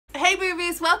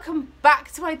guys, welcome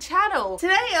back to my channel.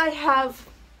 Today I have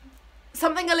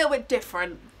something a little bit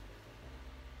different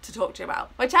to talk to you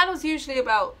about. My channel's usually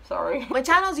about,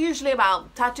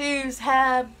 tattoos,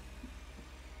 hair,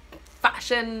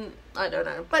 fashion, I don't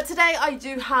know. But today I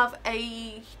do have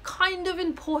a kind of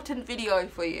important video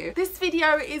for you. This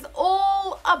video is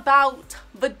all about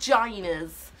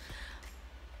vaginas.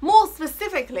 More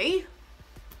specifically,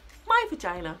 my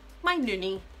vagina, my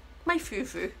noonie, my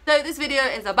foo-foo. So this video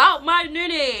is about my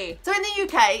noonie. So in the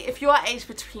UK, if you are aged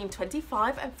between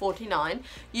 25 and 49,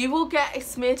 you will get a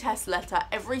smear test letter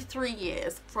every 3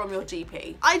 years from your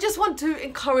GP. I just want to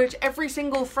encourage every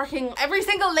single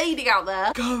lady out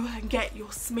there, go and get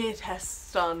your smear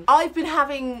tests done. I've been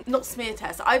having, not smear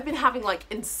tests, I've been having like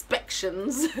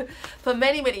inspections for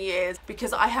many years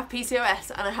because I have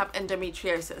PCOS and I have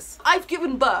endometriosis. I've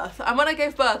given birth, and when I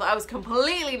gave birth I was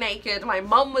completely naked. My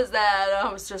mum was there and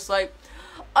I was just like,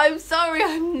 I'm sorry,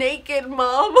 I'm naked,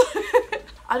 mum.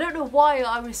 I don't know why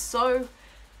I was so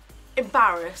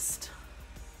embarrassed.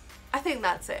 I think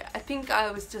that's it. I think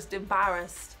I was just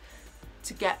embarrassed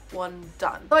to get one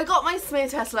done. So I got my smear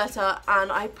test letter and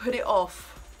I put it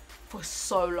off for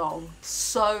so long,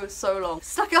 so long.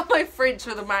 Stuck it on my fridge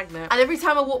with a magnet, and every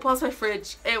time I walked past my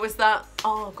fridge it was that,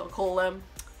 oh, I've got to call them,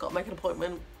 got to make an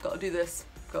appointment, got to do this,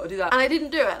 got to do that, and I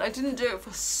didn't do it. I didn't do it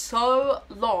for so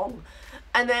long.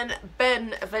 And then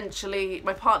Ben eventually,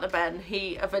 my partner Ben,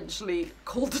 he eventually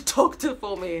called the doctor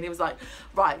for me and he was like,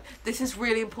 right, this is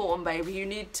really important, baby, you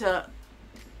need to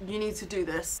do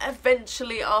this.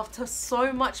 Eventually, after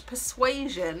so much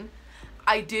persuasion,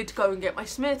 I did go and get my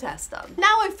smear test done.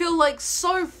 Now I feel like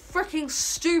so freaking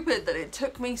stupid that it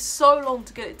took me so long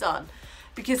to get it done,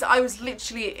 because I was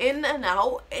literally in and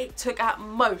out. It took at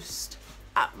most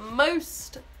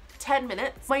 10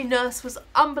 minutes. My nurse was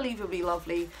unbelievably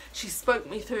lovely. She spoke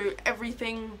me through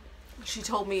everything. She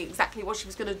told me exactly what she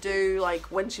was gonna do,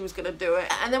 like when she was gonna do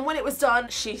it. And then when it was done,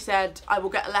 she said, I will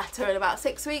get a letter in about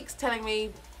 6 weeks telling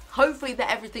me hopefully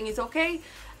that everything is okay.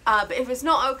 But if it's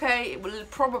not okay, it will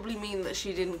probably mean that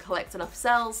she didn't collect enough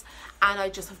cells and I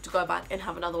just have to go back and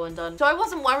have another one done. So I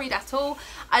wasn't worried at all.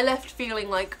 I left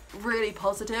feeling like really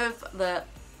positive that,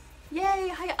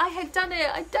 yay, I had done it,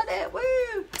 I'd done it,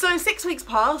 woo! So 6 weeks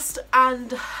passed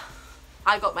and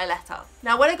I got my letter.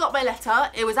 Now when I got my letter,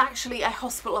 it was actually a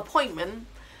hospital appointment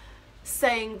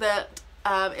saying that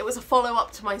it was a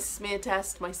follow-up to my smear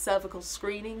test, my cervical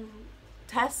screening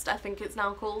test, I think it's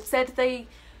now called. Said they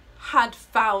had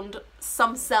found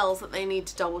some cells that they need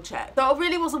to double check. So I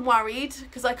really wasn't worried,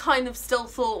 because I kind of still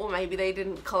thought, well, maybe they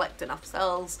didn't collect enough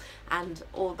cells, and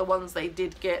or the ones they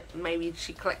did get, maybe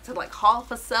she collected like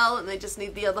half a cell and they just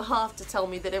need the other half to tell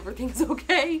me that everything's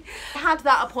okay. I had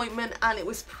that appointment and it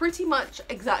was pretty much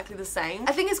exactly the same.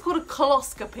 I think it's called a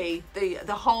coloscopy,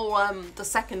 the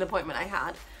second appointment I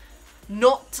had,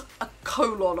 not a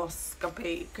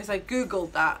colonoscopy, because I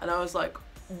googled that and I was like,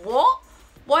 what?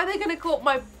 Why are they gonna call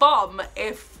my bum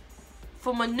if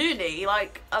for my noonie?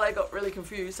 Like, and I got really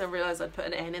confused and realised I'd put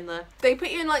an N in there. They put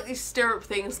you in like these stirrup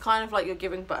things, kind of like you're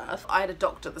giving birth. I had a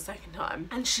doctor the second time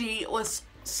and she was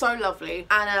so lovely,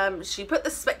 and she put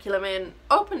the speculum in,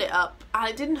 opened it up, and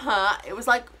it didn't hurt. It was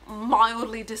like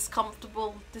mildly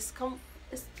discomfortable.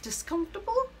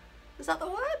 Discomfortable? Is that the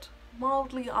word?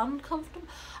 Mildly uncomfortable?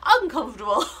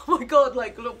 Uncomfortable! Oh my god,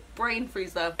 like a little brain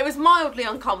freeze there. It was mildly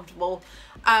uncomfortable,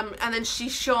 and then she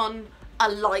shone a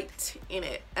light in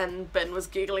it and Ben was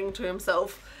giggling to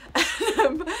himself.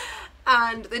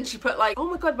 And then she put like, oh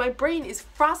my god, my brain is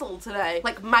frazzled today,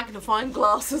 like magnifying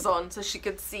glasses on so she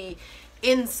could see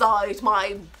inside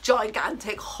my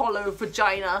gigantic hollow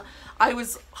vagina. I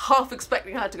was half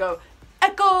expecting her to go,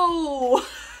 echo!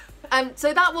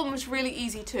 So that one was really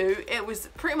easy too. It was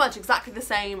pretty much exactly the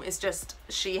same, it's just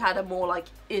she had a more like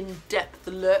in-depth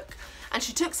look, and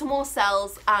she took some more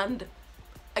cells, and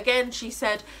again she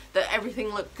said that everything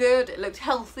looked good, it looked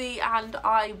healthy, and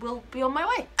I will be on my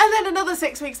way. And then another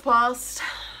 6 weeks passed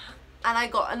and I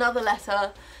got another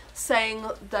letter saying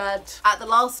that at the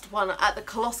last one, at the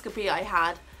coloscopy I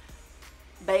had,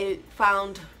 they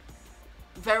found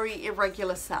very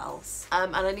irregular cells,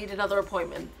 and I need another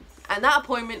appointment. And that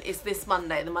appointment is this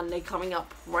Monday, the Monday coming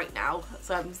up right now.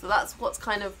 So that's what's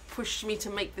kind of pushed me to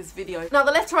make this video. Now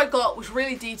the letter I got was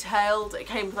really detailed. It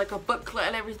came with like a booklet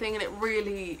and everything, and it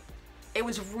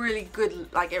was really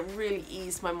good. Like, it really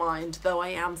eased my mind, though I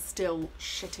am still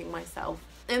shitting myself.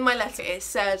 In my letter it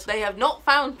said, they have not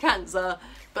found cancer,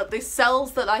 but the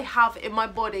cells that I have in my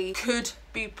body could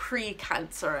be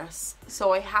pre-cancerous.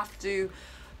 So I have to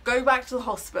go back to the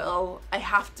hospital. I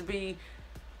have to be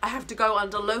I have to go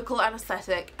under local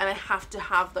anaesthetic and I have to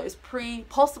have those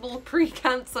possible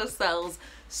pre-cancer cells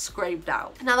scraped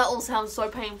out. Now that all sounds so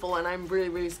painful and I'm really,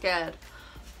 really scared,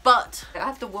 but I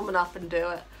have to woman up and do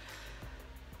it.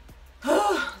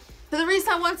 But the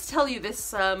reason I wanted to tell you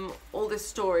this, all this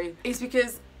story, is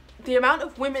because the amount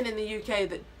of women in the UK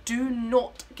that do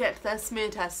not get their smear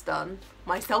test done,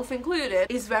 myself included,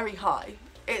 is very high.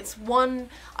 It's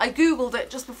I googled it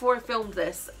just before I filmed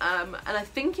this, and I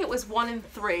think it was 1 in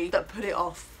 3 that put it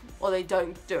off or they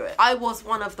don't do it. I was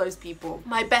one of those people.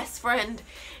 My best friend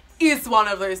is one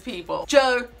of those people.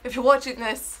 Joe, if you're watching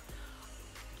this,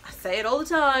 I say it all the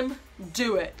time,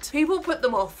 do it. People put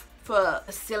them off for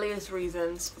the silliest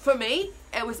reasons. For me,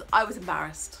 I was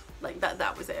embarrassed. Like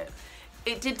that was it.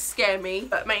 It did scare me,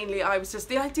 but mainly I was just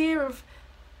the idea of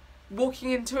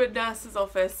walking into a nurse's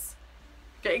office,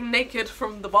 getting naked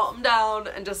from the bottom down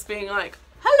and just being like,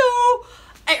 hello!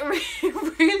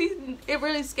 It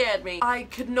really scared me. I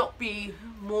could not be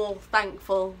more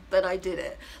thankful that I did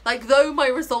it. Like, though my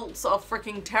results are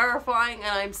freaking terrifying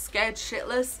and I'm scared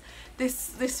shitless,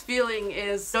 this feeling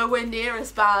is nowhere near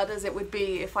as bad as it would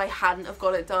be if I hadn't have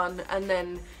got it done and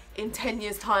then in 10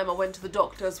 years time I went to the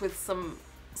doctors with some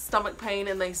stomach pain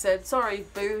and they said, sorry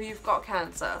boo, you've got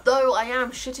cancer. Though I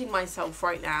am shitting myself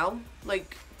right now,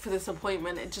 like, for this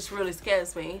appointment, it just really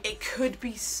scares me. It could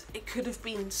have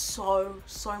been so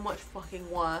much fucking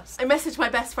worse. I messaged my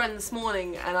best friend this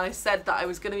morning and I said that I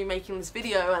was going to be making this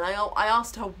video, and I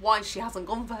asked her why she hasn't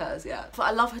gone for hers yet. But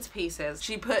I love her to pieces.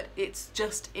 She put, it's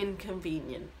just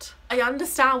inconvenient. I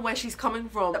understand where she's coming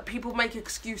from, that people make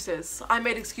excuses. I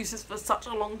made excuses for such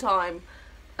a long time.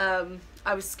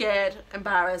 I was scared,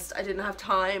 embarrassed, I didn't have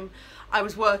time, I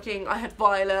was working, I had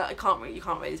Violet, you can't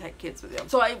really take kids with you.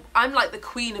 So I'm like the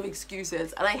queen of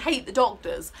excuses, and I hate the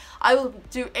doctors. I will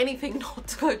do anything not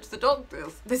to go to the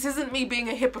doctors. This isn't me being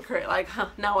a hypocrite, like, huh,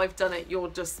 now I've done it, you're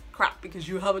just crap because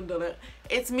you haven't done it.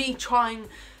 It's me trying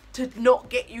to not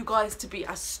get you guys to be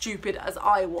as stupid as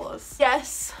I was.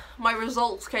 Yes, my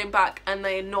results came back and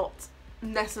they're not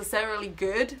necessarily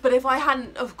good, but if I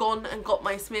hadn't have gone and got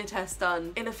my smear test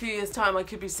done, in a few years time I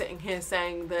could be sitting here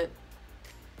saying that,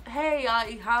 hey,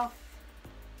 I have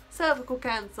cervical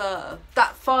cancer.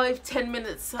 That 5-10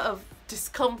 minutes of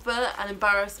discomfort and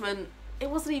embarrassment,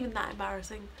 it wasn't even that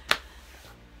embarrassing.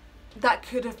 That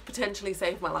could have potentially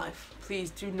saved my life. Please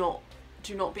do not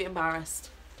be embarrassed.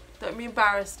 Don't be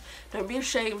embarrassed, don't be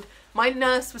ashamed. My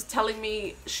nurse was telling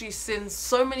me she's seen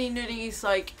so many nuddies,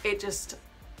 like,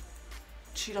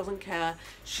 she doesn't care.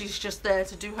 She's just there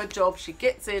to do her job. She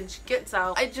gets in, she gets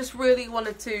out. I just really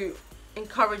wanted to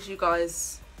encourage you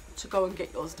guys to go and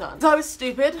get yours done. So I was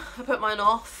stupid. I put mine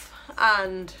off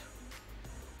and,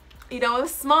 you know, I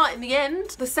was smart in the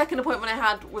end. The second appointment I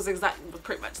had was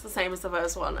pretty much the same as the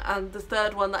first one, and the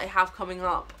third one that I have coming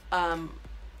up, I'm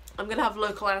gonna have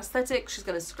local anaesthetic. She's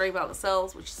gonna scrape out the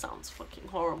cells, which sounds fucking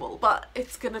horrible, but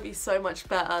it's gonna be so much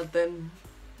better than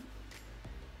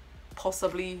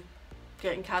possibly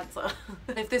getting cancer.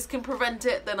 If this can prevent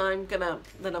it, then I'm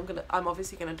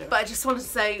obviously gonna do it. But I just want to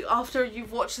say, after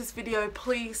you've watched this video,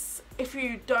 please, if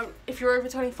you're over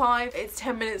 25, it's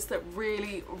 10 minutes that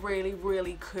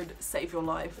really could save your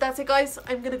life. That's it, guys.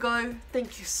 I'm gonna go.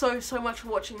 Thank you so much for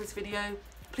watching this video.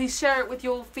 Please share it with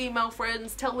your female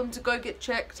friends. Tell them to go get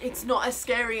checked. It's not as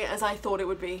scary as I thought it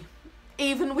would be.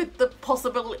 Even with the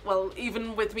possibility, well,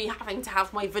 even with me having to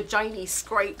have my vagina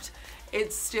scraped,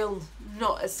 it's still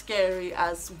not as scary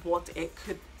as what it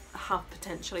could have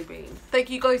potentially been. Thank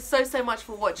you guys so much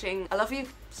for watching. I love you.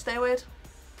 Stay weird.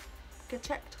 Get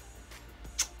checked.